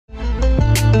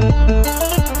What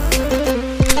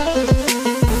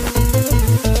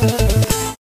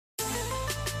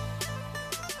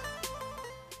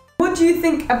do you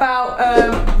think about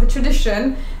the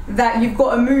tradition that you've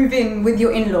got to move in with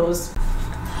your in-laws?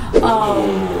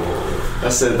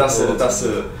 That's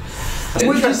a.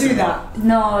 Would you do that?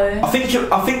 No. I think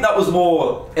that was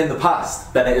more in the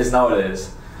past than it is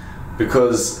nowadays,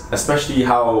 because especially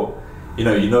how you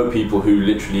know people who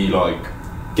literally like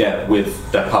get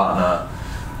with their partner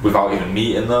without even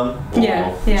meeting them.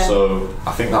 Yeah. So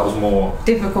I think that was more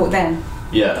difficult then.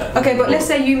 Yeah. Okay, but let's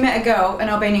say you met a girl, an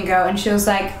Albanian girl, and she was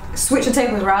like, switch the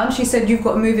tables around. She said, you've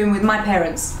got to move in with my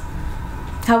parents.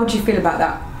 How would you feel about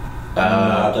that?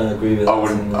 I don't agree with that. I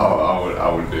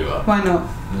wouldn't do that. Why not?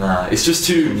 Nah, it's just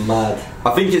too mad.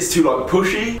 I think it's too like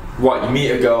pushy. What, you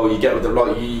meet a girl, you get with them,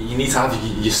 like you need to have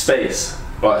your space,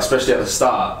 like especially at the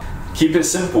start. Keep it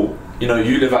simple. You know,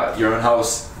 you live at your own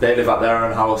house, they live at their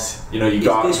own house. You know, you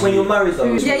go. Is this when you're married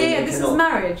though? Yeah. This is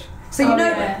marriage. So you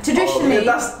know, traditionally,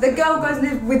 the girl goes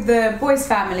live with the boy's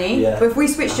family. Yeah. But if we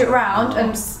switched it round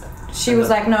and she was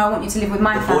like, no, I want you to live with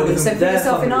my family. So put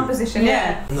yourself in our position.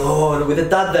 Yeah. No, with a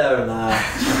dad there and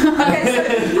Okay, so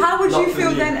how would you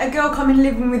feel then a girl coming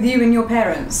living with you and your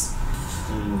parents?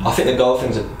 I think the girl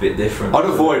thing's a bit different. I'd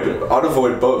avoid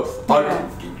both. Yeah. I'd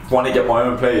want to get my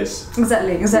own place.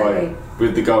 Exactly. Like,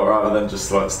 with the girl rather than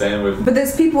just like staying with. But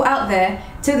there's people out there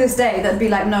to this day that'd be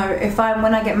like, no,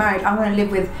 when I get married, I want to live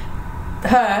with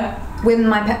her, with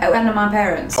my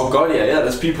parents. Oh god, yeah.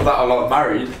 There's people that are like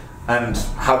married and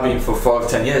have been for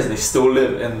 5-10 years, and they still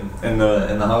live in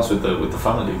the house with the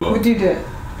family. But would you do it?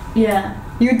 Yeah.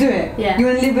 You would do it? Yeah. You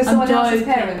want to live with someone else's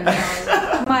parents?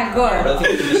 My god. I don't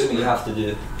think it's something you have to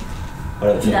do. I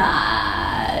don't think.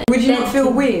 Nah. Would you not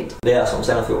feel weird? Yeah, that's what I'm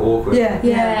saying. I feel awkward. Yeah. A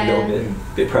little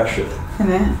bit pressured.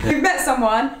 You've met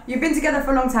someone, you've been together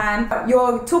for a long time,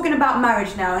 you're talking about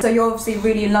marriage now, so you're obviously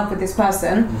really in love with this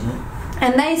person,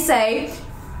 and they say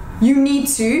you need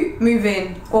to move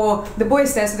in, or the boy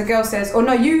says, or the girl says, or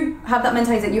no, you have that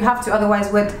mentality that you have to,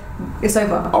 otherwise it's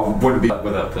over. I wouldn't be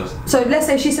with that person. So let's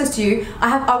say she says to you,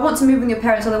 I want to move with your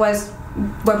parents, otherwise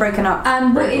we're breaking up.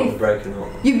 And what if breaking up?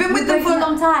 You've been with them for a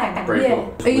long time? Are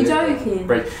you joking?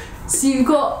 So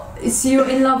you're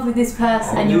in love with this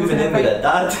person and you're moving in with their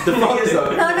dad. The thing is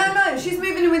though. No, she's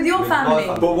moving in with your family.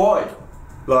 But why?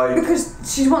 Like, because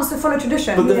she wants to follow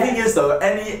tradition. But the thing is though,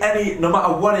 any no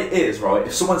matter what it is, right?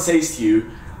 If someone says to you,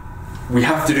 we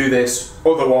have to do this,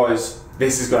 otherwise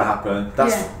this is gonna happen.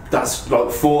 That's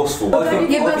like forceful. But this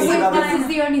is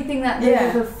the only thing that they've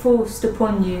ever forced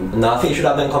upon you. No, I think you should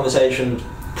have them conversations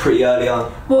pretty early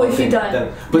on. Well, if you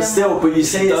don't. But still, you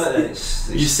say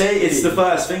it's the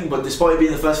first thing, but despite it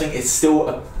being the first thing, it's still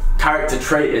a character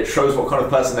trait. It shows what kind of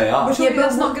person they are. But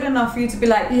that's not good enough for you to be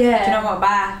like, do you know what,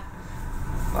 bye.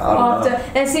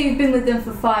 Let's say you've been with them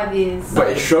for 5 years. But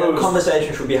it shows. The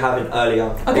conversation should be having early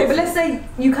on. Okay, but let's say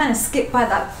you kind of skip by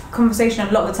that conversation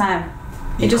a lot of the time.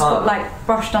 It just got like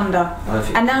brushed under.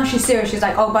 And now she's serious. She's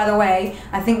like, oh, by the way,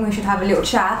 I think we should have a little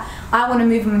chat. I want to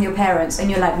move in with your parents. And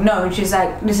you're like, no. And she's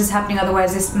like, this is happening,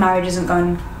 otherwise this marriage isn't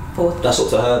going forth. That's up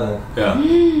to her then. Yeah.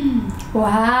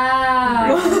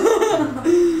 Wow.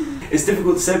 It's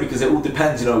difficult to say because it all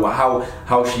depends, you know,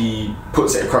 how she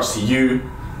puts it across to you.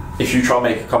 If you try and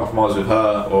make a compromise with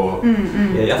her, or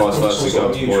vice versa,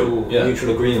 some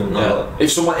mutual agreement. Yeah.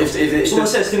 If someone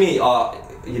says to me,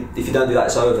 if you don't do that,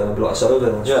 it's over, I'll be like, it's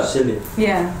over, and it's silly.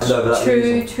 Yeah.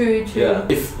 True. Yeah.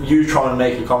 If you try and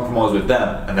make a compromise with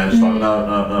them, and they're just like,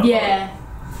 no. Yeah.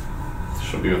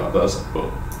 Should be with that person, but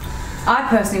I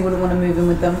personally wouldn't want to move in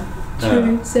with them.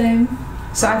 True. Same.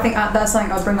 So I think that's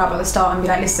something I'd bring up at the start and be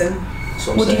like, listen.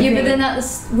 What do you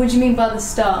mean by the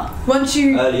start? Once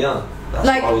you early on. That's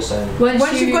what I was saying.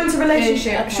 Once you've gone into a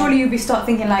relationship, surely you'll start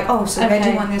thinking like, oh, so where do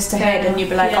you want this to head? And you'll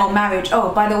be like, oh, marriage.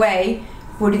 Oh, by the way,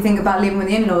 what do you think about living with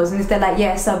the in-laws? And if they're like,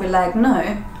 yes, I'll be like, no.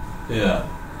 Yeah.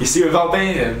 You see, with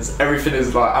Albanians, everything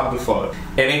is like amplified.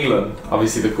 In England,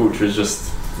 obviously the culture is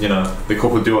just, you know, the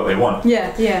couple do what they want.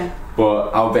 Yeah.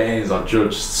 But Albanians are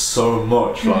judged so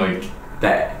much, like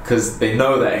that, because they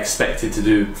know they're expected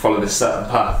to follow this certain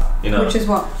path. You know, which is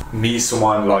what? Meet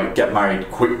someone, like get married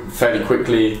fairly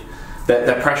quickly.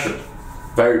 They're pressured,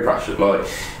 very pressured. Like,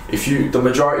 the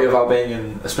majority of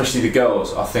Albanian, especially the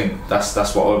girls, I think that's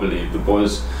what I believe. The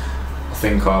boys, I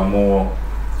think, are more,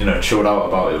 you know, chilled out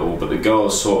about it all, but the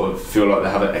girls sort of feel like they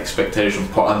have an expectation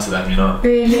put onto them, you know.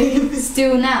 Really?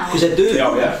 Still now? Because they do.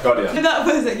 Yeah, God, yeah. That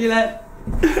was it, you like.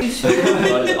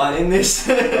 I'm in this.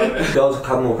 Girls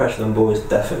have more pressure than boys,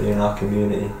 definitely, in our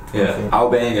community. Yeah,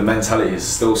 Albanian mentality is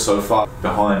still so far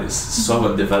behind. It's so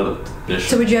undeveloped.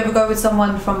 So would you ever go with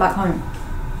someone from back home?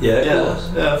 Yeah, of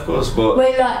course. Yeah, of course. But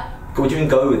Wait, like, What do you mean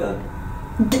go with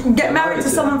them? Get married to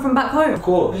someone from back home. Of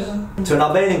course. To an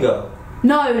Albanian girl.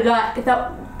 no, like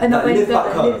that. Another live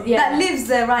back home. That lives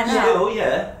there right now. Still,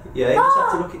 yeah. Yeah, you just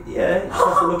have to look. You just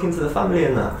have to look into the family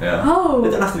and that. yeah. Oh. They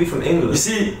don't have to be from England. You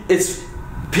see, it's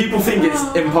people think it's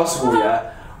impossible,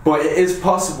 yeah, but it is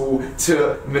possible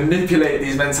to manipulate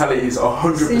these mentalities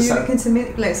 100%. So you're looking to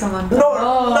manipulate someone?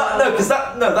 No, because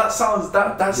that sounds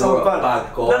bad. You're a bad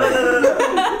guy. No.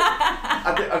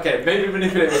 Okay, maybe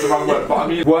manipulate was the wrong word, but I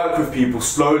mean work with people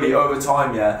slowly over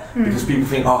time, yeah, because people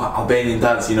think, oh, Albanian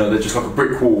dads, you know, they're just like a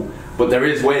brick wall, but there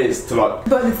is ways to like.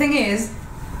 But the thing is,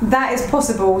 that is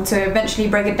possible to eventually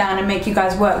break it down and make you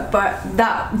guys work, but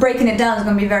that breaking it down is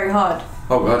going to be very hard.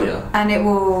 Oh god, yeah. And it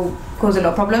will cause a lot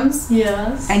of problems.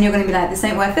 Yes. And you're going to be like, this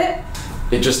ain't worth it.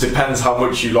 It just depends how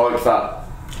much you like that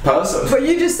person. But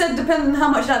you just said, depending on how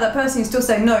much you like that person, you still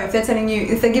say no. If they're telling you,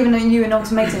 if they're giving you an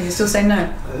ultimatum, you still say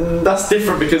no. That's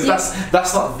different because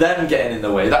that's not them getting in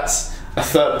the way. That's a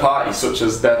third party, such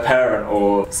as their parent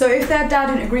or. So if their dad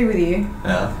didn't agree with you,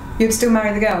 you'd still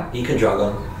marry the girl. You can drag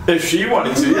on. If she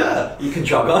wanted to, yeah. You can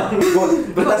drag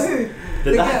on. But that's who?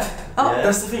 The dad. Oh, Yeah.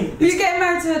 that's the thing. You're getting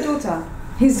married to her daughter.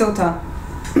 His daughter.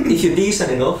 If you're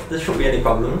decent enough, there shouldn't be any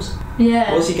problems.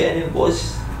 Yeah. What's he getting in?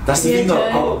 That's the thing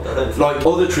though. Joe. I don't Like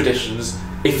other traditions,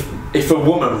 if a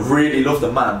woman really loved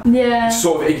a man, Yeah.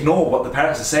 sort of ignore what the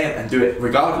parents are saying and do it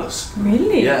regardless.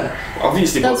 Really? Yeah,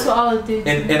 obviously. That's but what I would do.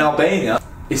 in Albania,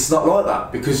 it's not like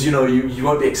that because you know you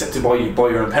won't be accepted by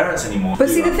your own parents anymore. But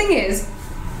see, the thing is,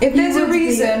 if there's a would be-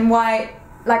 reason why,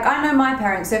 like I know my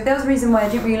parents, so if there was a reason why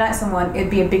they didn't really like someone, it'd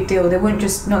be a big deal. They wouldn't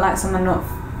just not like someone not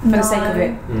for the sake of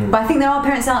it. But I think there are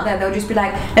parents out there, they'll just be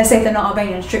like, let's say if they're not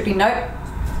Albanian, strictly no,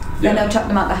 then they'll chuck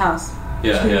them out the house.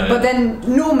 Yeah. But then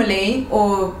normally,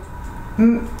 or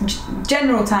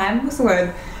general time, what's the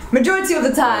word? Majority of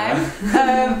the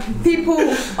time, people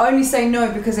only say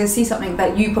no because they see something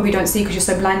that you probably don't see because you're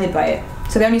so blinded by it.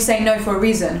 So they only say no for a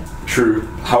reason. True.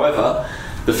 However,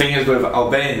 the thing is with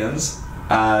Albanians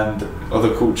and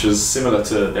other cultures similar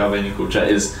to the Albanian culture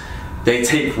is they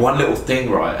take one little thing,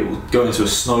 right, it will go into a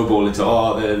snowball into,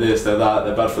 oh, they're this, they're that,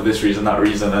 they're bad for this reason, that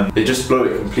reason, and they just blow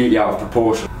it completely out of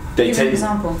proportion. They Give take an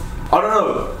example. I don't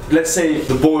know, let's say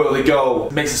the boy or the girl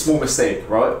makes a small mistake,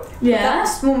 right? Yeah. That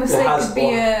small mistake could be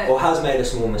or has made a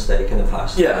small mistake in the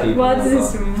past. Yeah. People What know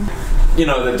does this that. mean? You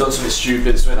know, they've done something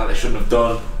stupid, something that they shouldn't have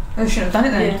done. Oh, shouldn't have done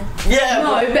it then. Yeah,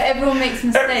 No, but everyone makes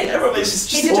mistakes. everyone makes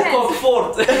just It depends.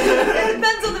 forward. It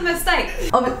depends on the mistake.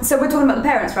 So we're talking about the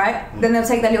parents, right? Then they'll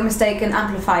take that little mistake and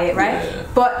amplify it, right? Yeah.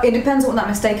 But it depends on what that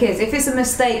mistake is. If it's a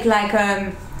mistake like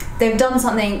they've done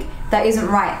something that isn't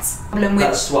right, problem with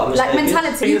That's what a mistake like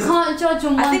mentality. You can't judge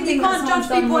on one I think thing you can't that judge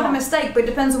someone's people on a done mistake, but it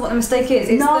depends on what the mistake is.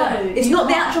 It's No, it's you not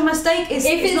the can't. actual mistake. It's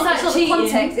If it's not, like it's not the cheating,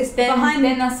 context. It's then behind.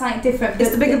 then that's something different.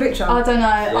 It's but the bigger picture. I don't know.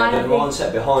 Yeah, I the think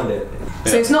mindset behind it.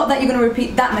 So it's not that you're going to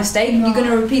repeat that mistake. No. You're going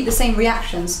to repeat the same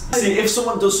reactions. See, if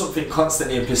someone does something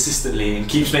constantly and persistently and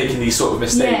keeps making these sort of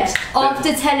mistakes,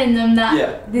 after telling them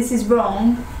that this is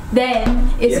wrong, then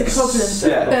it's a problem.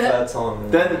 Second or Yeah. third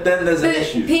time. then there's an But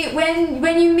issue.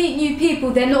 when you meet new people,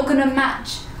 they're not gonna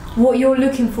match what you're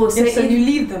looking for. So, So if- you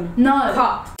leave them. no.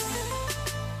 Cut.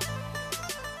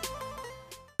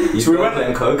 So we went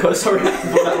playing Coco, sorry.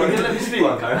 Let me speak.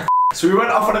 So we went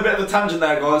off on a bit of a tangent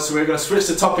there, guys, so we're going to switch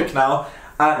the topic now.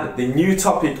 And the new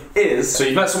topic is, so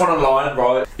you've met someone online,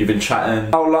 right? You've been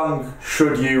chatting. How long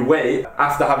should you wait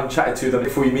after having chatted to them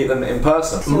before you meet them in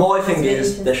person? My thing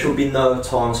is, there should be no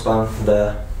time span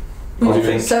there. I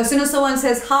think. So as soon as someone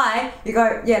says hi, you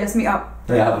go, yeah, let's meet up.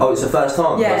 Yeah. Oh, it's the first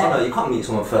time? Yeah. I know, you can't meet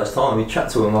someone first time. You chat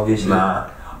to them, obviously. Nah.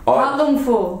 How long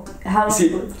for? How long See-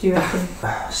 do you reckon?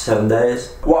 7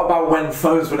 days. What about when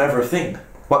phones were never a thing?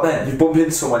 What then? You bump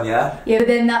into someone, yeah? Yeah, but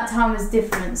then that time was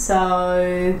different.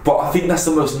 So But I think that's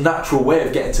the most natural way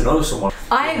of getting to know someone.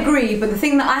 I agree, but the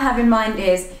thing that I have in mind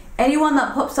is anyone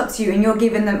that pops up to you and you're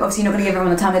giving them, obviously you're not going to give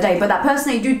everyone the time of day, but that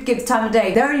person that you do give the time of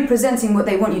day, they're only presenting what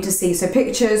they want you to see. So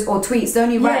pictures or tweets, they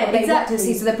only write Yeah, what they exactly. want to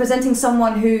see. So they're presenting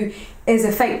someone who is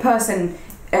a fake person,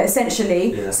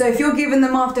 essentially. Yeah. So if you're giving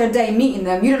them after a day meeting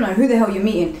them, you don't know who the hell you're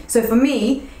meeting. So for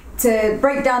me, to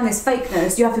break down this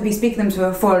fakeness, you have to be speaking to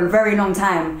them for a very long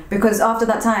time, because after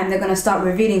that time they're going to start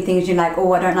revealing things you're like,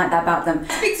 oh, I don't like that about them.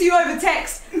 Speak to you over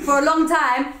text for a long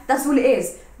time, that's all it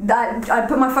is. That I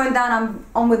put my phone down, I'm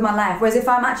on with my life. Whereas if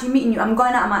I'm actually meeting you, I'm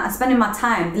going out, I'm spending my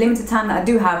time, the limited time that I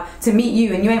do have to meet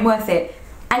you, and you ain't worth it,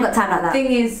 I ain't got time like that.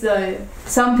 Thing is though,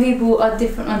 some people are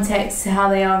different on text to how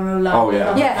they are in real life. Oh,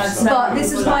 yeah. Yeah, Some but this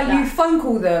people is why like you that. phone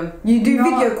call them. You do No.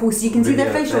 video calls so you can see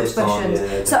their Video, facial FaceTime, expressions.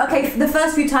 yeah, So okay, the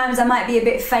first few times I might be a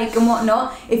bit fake and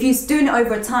whatnot. If you're doing it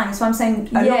over a time, so I'm saying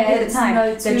a long Yeah, period of time,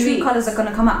 no, the 2 true weeks. colours are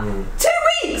gonna come out. 2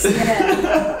 weeks.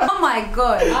 Yeah. Oh my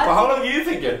god. But how long are you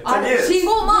thinking? 10 years? She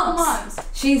 4 months.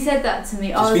 She said that to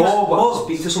me. I Just was speak like, to- Well,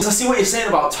 speak to I someone. see what you're saying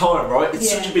about time, right? It's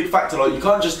Yeah. such a big factor. Like, you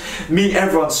can't just meet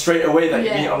everyone straight away that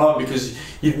Yeah. you meet online, because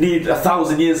you need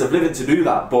 1,000 years of living to do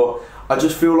that. But I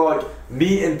just feel like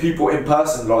meeting people in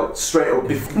person, like straight up.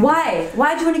 Why?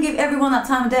 Why do you want to give everyone that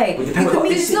time of day? Well, depends on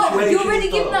meet- the it's not. You're situation, already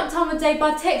giving though. up time of day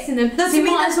by texting them. No, so to you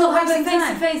me might that's as well not have a wasting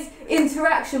time. face-to-face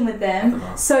interaction with them,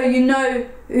 so you know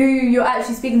who you're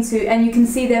actually speaking to, and you can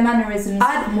see their mannerisms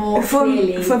more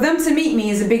clearly. For them to meet me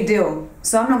is a big deal.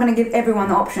 So I'm not going to give everyone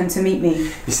the option to meet me.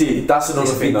 You see, that's another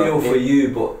It's a thing. big deal though. for you,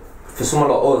 but for someone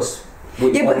like us.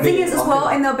 Yeah, but the thing is as well,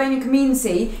 in the Albanian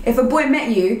community, if a boy met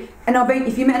you,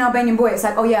 if you met an Albanian boy, it's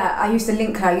like, oh yeah, I used to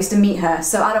link her, I used to meet her,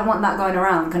 so I don't want that going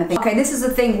around kind of thing. Okay, this is the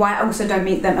thing why I also don't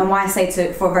meet them and why I say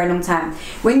to for a very long time.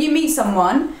 When you meet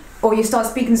someone or you start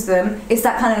speaking to them, it's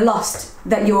that kind of lust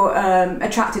that you're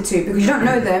attracted to, because you don't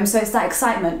know them, so it's that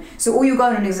excitement. So all you're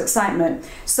going on is excitement.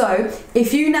 So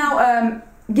if you now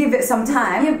give it some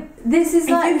time, yeah, this is if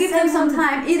like you give them some same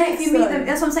time, either if you meet them,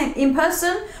 that's what I'm saying, in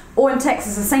person or in text,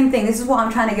 it's the same thing. This is what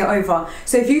I'm trying to get over.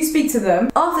 So if you speak to them,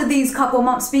 after these couple of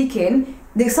months speaking,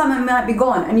 the excitement might be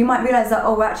gone and you might realise that,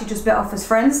 oh, we're actually just better off as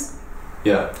friends.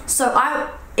 Yeah. So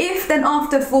if then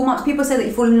after 4 months, people say that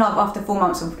you fall in love after 4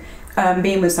 months of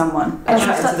being with someone. I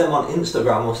chatted to them on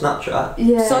Instagram or Snapchat.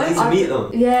 Yeah. So I need to meet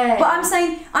them. Yeah. But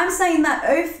I'm saying that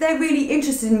if they're really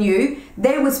interested in you,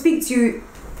 they would speak to you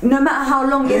no matter how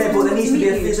long it Yeah, is but there to needs to meet be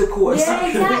a you. physical Yeah,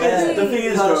 attraction. exactly. The thing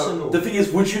is, Personal. though, the thing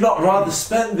is, would you not rather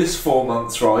spend this 4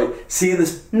 months, right, seeing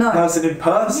this No. person in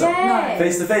person, Yeah.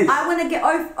 face to face? I want to get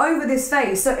over this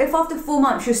phase. So if after 4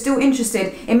 months you're still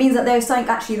interested, it means that there's something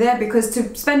actually there, because to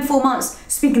spend 4 months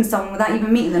speaking to someone without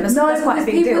even meeting them, that's quite a because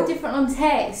big people deal. are different on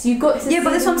text. You've got to. Yeah,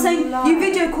 but that's what I'm saying. You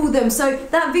video call them, so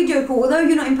that video call, although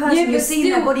you're not in person, Yeah, you're but seeing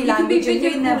still, their body you can be language, you're video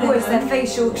hearing their calling voice, their them.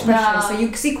 facial expressions, No. so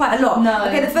you see quite a lot. No,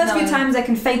 Okay, the first few no. times they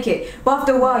can fake it, but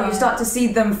after a while you start to see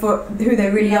them for who they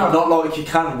really are. Not like you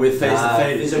can with face to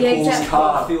face. Physical, Yeah, exactly. you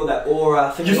can't feel that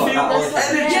aura. Things You like feel that. that's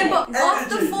energy. Yeah, but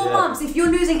after Energy, 4 yeah. months, if you're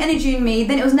losing energy in me,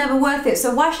 then it was never worth it.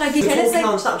 So why should I give? We're Okay, let's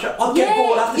talking say on Snapchat. I'd get Yeah,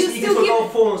 bored after you speaking still to a give- girl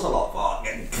for 4 months. I'm like, fuck.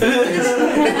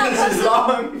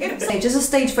 Stage, there's a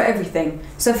stage for everything.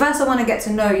 So first I want to get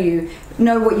to know you,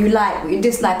 know what you like, what you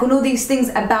dislike, and all these things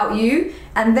about you,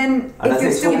 and then And if that you're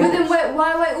takes still four But then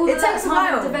why wait all it of that takes a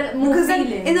time while to develop more because then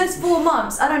feelings? in those 4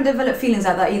 months I don't develop feelings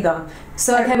like that either.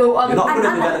 So Okay, well, You're not going to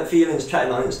and- develop feelings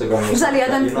chatting on Instagram. Or Exactly, I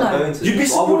Snapchat. don't You're not know. going to. You'd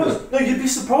be I wouldn't. surprised. No, you'd be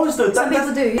surprised though. some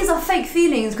people do. These are fake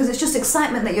feelings because it's just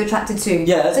excitement that you're attracted to.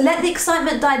 Yeah. So let the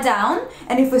excitement die down,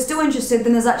 and if we're still interested,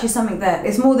 then there's actually something there.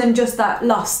 It's more than just that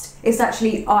lust. It's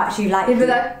actually, oh, I actually like Yeah, you. but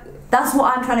that, That's what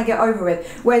I'm trying to get over with.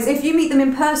 Whereas if you meet them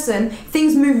in person,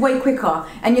 things move way quicker,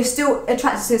 and you're still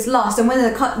attracted to this lust. And when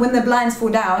the blinds fall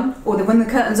down or when the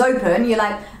curtains open, you're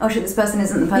like, oh shit, this person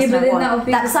isn't the person Yeah, but I then want. that would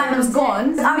be That the excitement's same gone.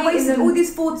 context. I wasted Meeting all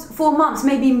these 4 months,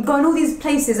 maybe going all these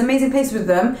places, amazing places with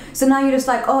them. So now you're just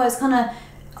like, oh, it's kind of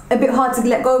a bit hard to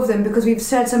let go of them because we've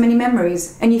shared so many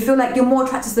memories, and you feel like you're more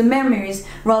attracted to the memories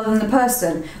rather than the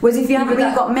person. Whereas if you haven't but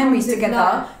really that got memories comes with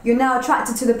together, love. you're now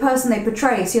attracted to the person they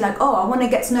portray. So you're like, oh, I want to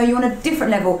get to know you on a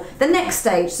different level. The next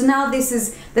stage. So now this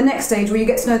is the next stage where you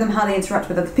get to know them, how they interact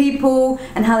with other people,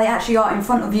 and how they actually are in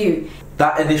front of you.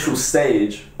 That initial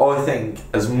stage, I think,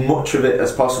 as much of it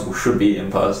as possible should be in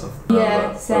person.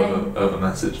 Yeah, same. Over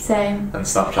message same. and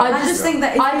Snapchat. I I just think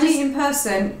that if I you just- meet in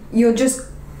person, you're just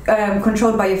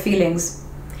controlled by your feelings.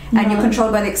 And you're No.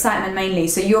 controlled by the excitement mainly.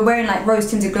 So you're wearing like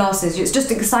rose-tinted glasses. It's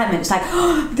just excitement. It's like,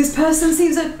 oh, this person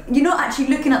seems like... You're not actually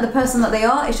looking at the person that they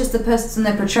are. It's just the person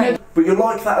they're portraying. But you're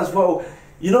like that as well.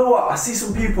 You know what? I see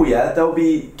some people, yeah, they'll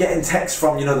be getting texts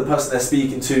from, you know, the person they're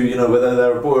speaking to, you know, whether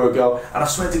they're a boy or a girl, and I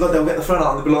swear to God, they'll get the phone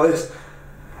out and they'll be like this.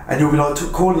 And you'll be like,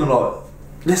 calling them like,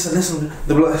 listen,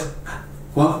 they'll be like,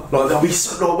 what? Like, they'll be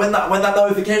so, like, when that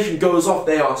notification goes off,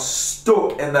 they are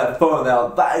stuck in their phone. They are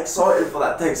that excited for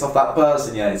that text off that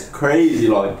person, yeah, it's crazy,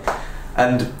 like.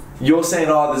 And you're saying,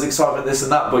 oh, there's excitement, this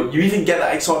and that, but you even get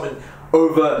that excitement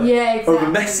over Yeah, exactly. over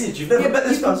message. You've never Yeah, met but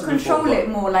this you can person control before. it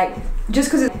more. Like, just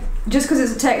because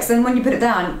it's a text, then when you put it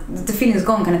down, the feeling's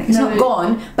gone kind of thing. It's No, not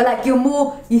gone, but like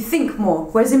you think more.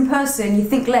 Whereas in person, you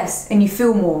think less and you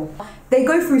feel more. they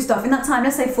go through stuff in that time.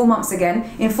 Let's say 4 months again.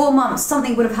 In 4 months,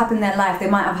 something would have happened in their life. They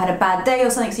might have had a bad day or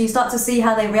something. So you start to see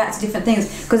how they react to different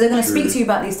things because they're going to speak to you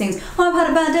about these things. Oh, I've had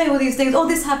a bad day. All these things. Oh,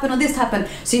 this happened or this happened.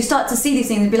 So you start to see these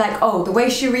things and be like, oh, the way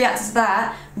she reacts to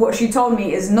that, what she told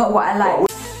me is not what I like.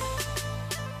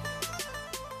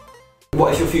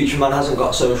 What if your future man hasn't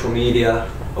got social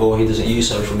media or he doesn't use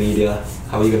social media?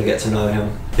 How are you going to get to know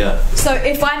him? Yeah. So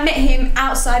if I met him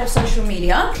outside of social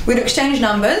media, we'd exchange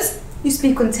numbers. You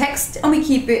speak on text and we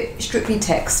keep it strictly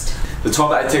text. The time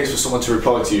that it takes for someone to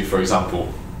reply to you, for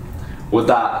example, would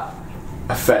that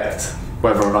affect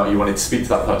whether or not you wanted to speak to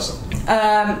that person?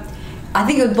 I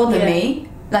think it would bother me,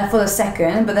 like for a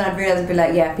second, but then I'd realise I'd be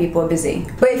like, yeah, people are busy.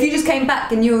 But if you just came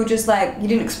back and you were just like, you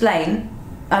didn't explain,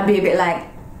 I'd be a bit like,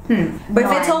 But if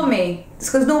they told me, it's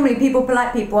because normally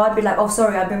polite people, I'd be like, oh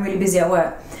sorry, I've been really busy at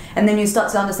work. And then you start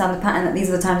to understand the pattern that these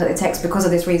are the times that they text because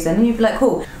of this reason, and you'd be like,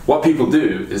 cool. What people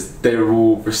do is they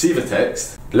will receive a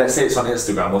text, let's say it's on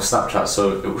Instagram or Snapchat,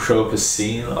 so it will show up as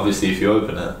seen, obviously, if you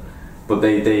open it. But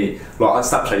they like on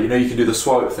Snapchat, you know, you can do the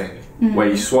swipe thing, where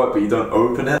you swipe but you don't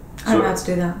open it. I don't know how to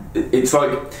do that. It's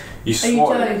like you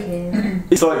swipe. Are you joking?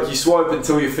 It's like you swipe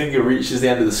until your finger reaches the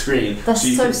end of the screen.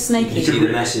 That's so snaky. You see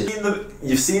the message.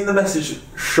 You've seen the message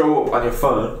show up on your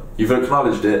phone. You've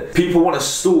acknowledged it. People want to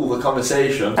stall the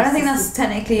conversation. I don't think that's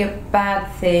technically a bad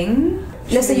thing.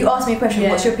 Let's say you ask me a question,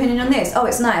 what's your opinion on this? Oh,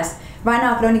 it's nice. Right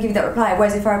now I can only give you that reply,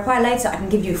 whereas if I reply later I can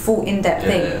give you a full in-depth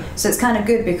thing. Yeah. So it's kind of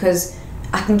good because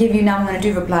I can give you, now I'm going to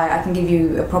do reply, I can give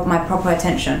you my proper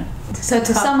attention. So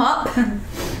to sum up,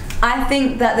 I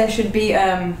think that there should be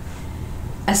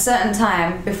a certain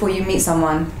time before you meet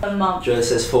someone. A month. Joe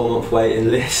says 4-month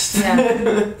waiting list.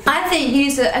 Yeah. I think you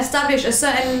need to establish a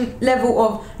certain level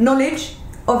of knowledge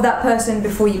of that person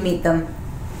before you meet them.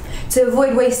 To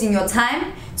avoid wasting your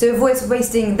time, to avoid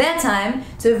wasting their time,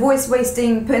 to avoid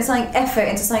putting something effort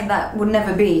into something that would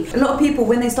never be. A lot of people,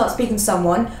 when they start speaking to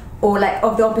someone, or like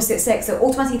of the opposite sex, they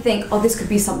automatically think, oh, this could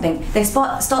be something. They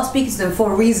start speaking to them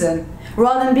for a reason.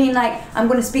 Rather than being like, I'm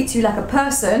going to speak to you like a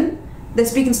person, they're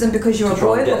speaking to them because you're a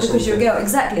boy or because you're a girl.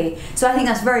 Exactly. So I think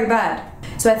that's very bad.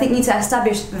 So I think you need to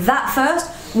establish that first,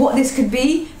 what this could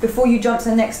be, before you jump to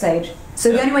the next stage.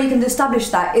 So the only way you can establish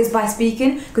that is by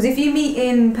speaking, because if you meet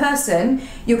in person,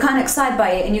 you're kind of excited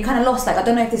by it and you're kind of lost, like, I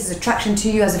don't know if this is attraction to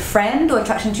you as a friend or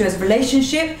attraction to you as a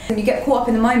relationship, and you get caught up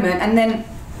in the moment, and then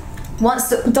once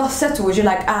the dust settles, you're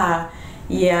like,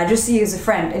 yeah, I just see you as a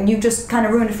friend, and you've just kind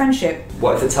of ruined a friendship.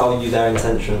 What if they tell you their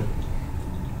intention?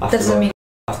 After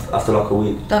like a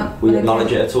week? Will you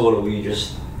acknowledge it at all, or will you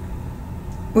just...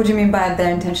 What do you mean by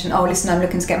their intention? Oh, listen, I'm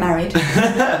looking to get married.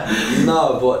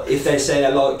 No, but if they say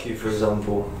they like you, for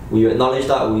example, will you acknowledge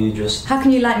that, or will you just... How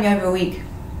can you like me over a week?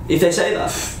 If they say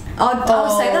that? I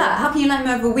would say that. How can you like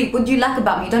me over a week? What do you like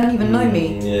about me? You don't even know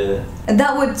me. Yeah. And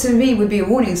that would, to me, would be a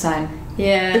warning sign.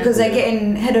 Yeah. Because they're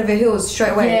getting head over heels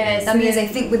straight away. Yeah, that means they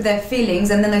think with their feelings,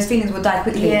 and then those feelings will die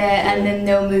quickly. Yeah, and then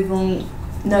they'll move on.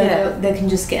 No, they can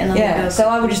just get another girl. So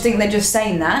I would just think they're just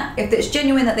saying that. If it's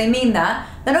genuine that they mean that,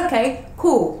 then okay,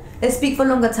 cool. Let's speak for a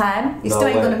longer time. You're still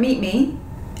ain't gonna meet me,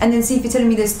 and then see if you're telling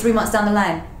me this 3 months down the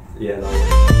line. Yeah.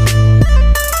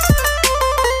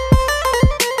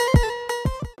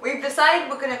 We've decided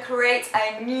we're gonna create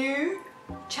a new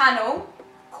channel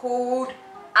called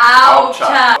Owl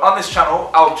Chat. On this channel,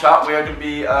 Owl Chat, we are going to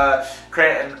be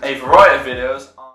creating a variety of videos